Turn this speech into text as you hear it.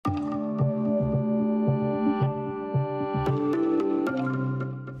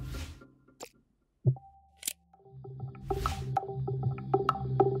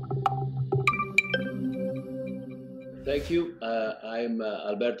Thank you. I'm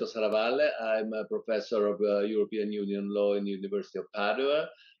Alberto Saravalle. I'm a professor of European Union law in the University of Padova,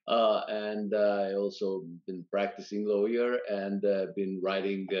 and I also been practicing lawyer and been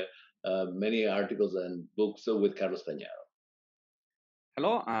writing many articles and books with Carlo Stagnaro.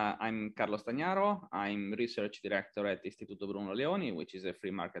 Hello, I'm Carlo Stagnaro. I'm research director at Istituto Bruno Leoni, which is a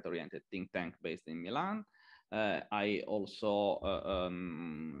free market-oriented think tank based in Milan. I also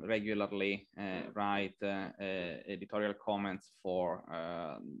regularly write editorial comments for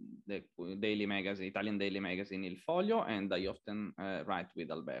the daily magazine, Italian daily magazine Il Foglio, and I often write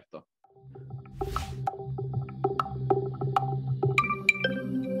with Alberto.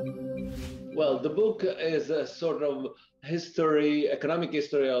 Well, the book is a sort of history, economic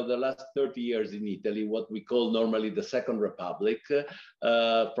history of the last 30 years in Italy, what we call normally the Second Republic,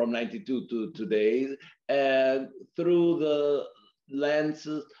 from 92 to today, and through the lens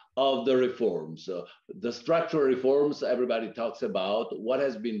of the reforms. The structural reforms everybody talks about, what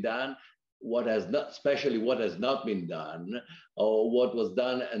has been done, what has not, especially what has not been done, or what was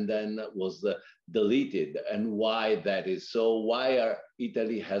done and then was deleted, and why that is so, why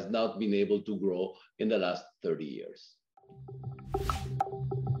Italy has not been able to grow in the last 30 years.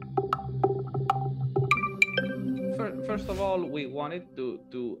 First of all, we wanted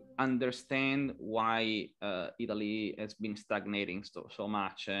to understand why Italy has been stagnating so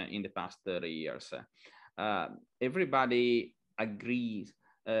much in the past 30 years. Everybody agrees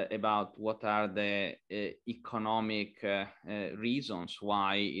about what are the economic reasons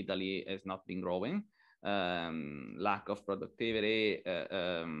why Italy has not been growing. Lack of productivity,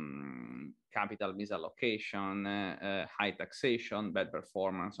 capital misallocation, high taxation, bad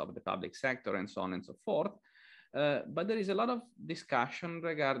performance of the public sector, and so on and so forth. But there is a lot of discussion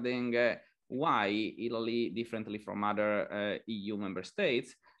regarding why Italy, differently from other EU member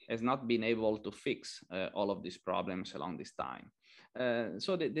states, has not been able to fix all of these problems along this time.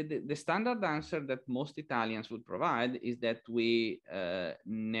 So the standard answer that most Italians would provide is that we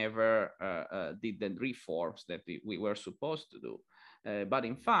never did the reforms that we were supposed to do. But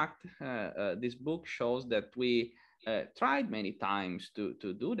in fact, this book shows that we tried many times to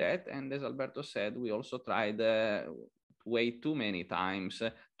do that. And as Alberto said, we also tried way too many times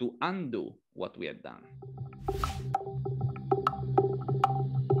to undo what we had done.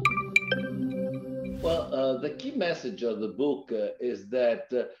 Well, the key message of the book is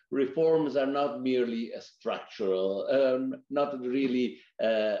that reforms are not merely a structural, not really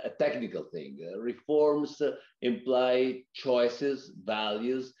a technical thing. Reforms imply choices,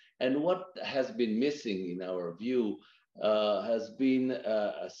 values, and what has been missing in our view has been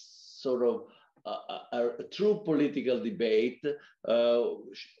a sort of a true political debate,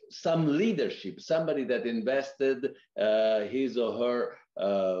 some leadership, somebody that invested his or her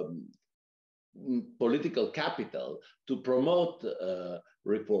political capital to promote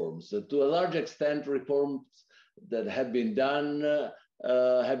reforms. To a large extent, reforms that have been done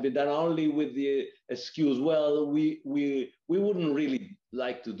only with the excuse, well, we wouldn't really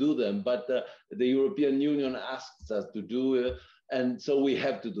like to do them, but the European Union asks us to do it, and so we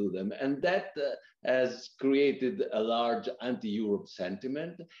have to do them. And that has created a large anti-Europe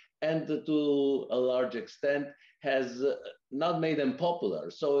sentiment, and to a large extent has not made them popular.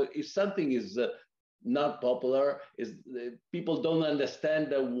 So if something is not popular, people don't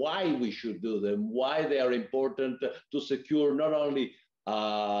understand why we should do them, why they are important to secure not only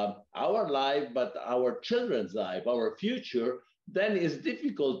our life, but our children's life, our future, then it's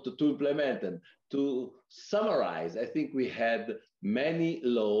difficult to implement them. To summarize, I think we had many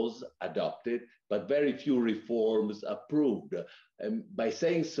laws adopted, but very few reforms approved. And by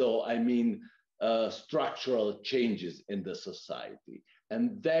saying so, I mean structural changes in the society.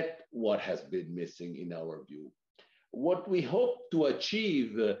 And that's what has been missing in our view. What we hope to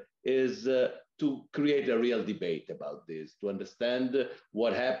achieve is to create a real debate about this, to understand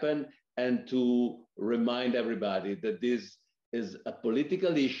what happened and to remind everybody that this is a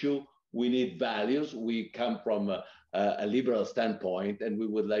political issue. We need values. We come from a liberal standpoint, and we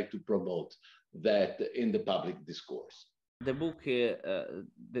would like to promote that in the public discourse. The book,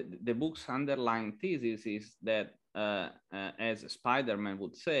 the book's underlying thesis is that, as Spider-Man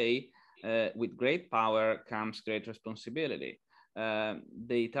would say, with great power comes great responsibility. The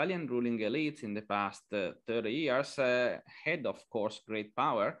Italian ruling elites in the past 30 years had, of course, great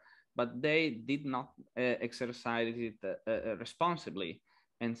power, but they did not exercise it responsibly.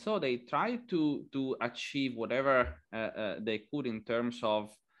 And so they tried to achieve whatever they could in terms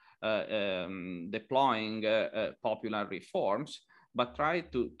of deploying popular reforms, but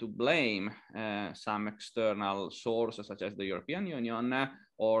tried to blame some external sources such as the European Union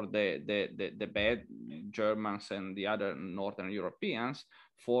or the bad Germans and the other Northern Europeans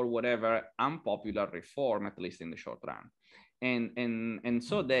for whatever unpopular reform, at least in the short run. And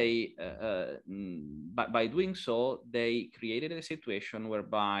so they, by doing so, they created a situation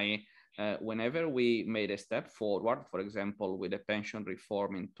whereby whenever we made a step forward, for example, with the pension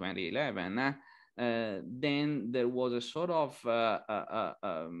reform in 2011, then there was a sort of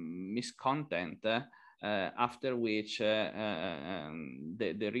miscontent after which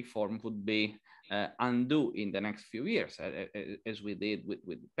the reform would be undo in the next few years, as we did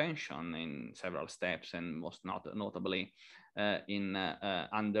with pension in several steps, and most notably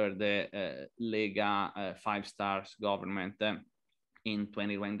under the Lega 5 stars government in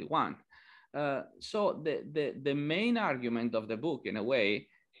 2021. So the main argument of the book, in a way,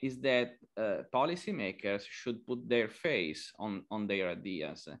 is that policymakers should put their face on their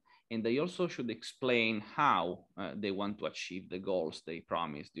ideas, and they also should explain how they want to achieve the goals they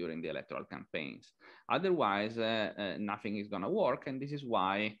promised during the electoral campaigns. Otherwise, nothing is going to work, and this is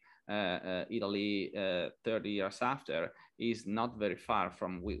why Italy, 30 years after, is not very far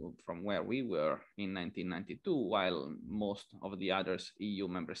from where we were in 1992, while most of the other EU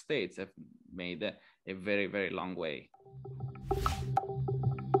member states have made a very, very long way.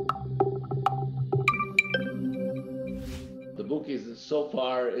 The book is so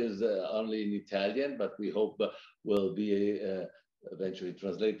far is only in Italian, but we hope will be eventually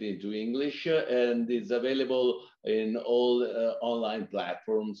translated into English, and it's available in all online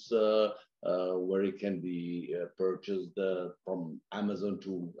platforms where it can be purchased from Amazon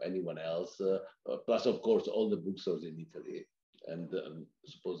to anyone else. Plus, of course, all the bookstores in Italy and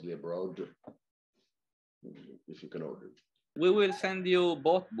supposedly abroad, if you can order it. We will send you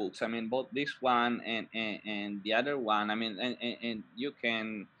both books. I mean, both this one and the other one. I mean, and you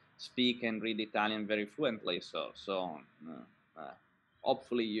can speak and read Italian very fluently. So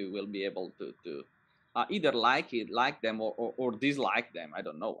hopefully you will be able to either like them or dislike them. I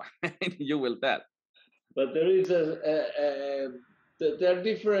don't know. You will tell. But there is there are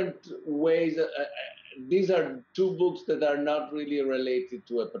different ways. These are two books that are not really related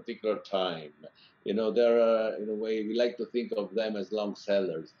to a particular time. You know, they're in a way we like to think of them as long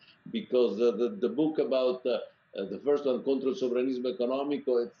sellers, because the book about the first one, Controstoria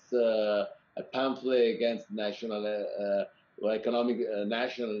economico, it's a pamphlet against national economic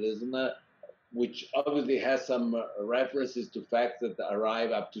nationalism, which obviously has some references to facts that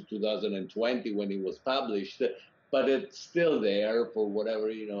arrive up to 2020 when it was published, but it's still there for whatever,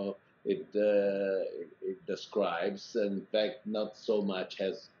 you know, it describes. In fact, not so much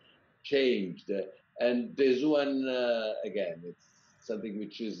has changed. And this one, again, it's something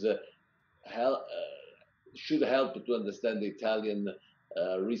which is should help to understand the Italian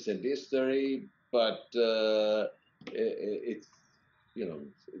recent history, but it's, you know,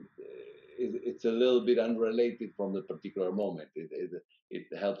 it's a little bit unrelated from the particular moment. It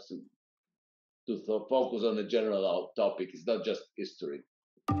helps to focus on a general topic. It's not just history.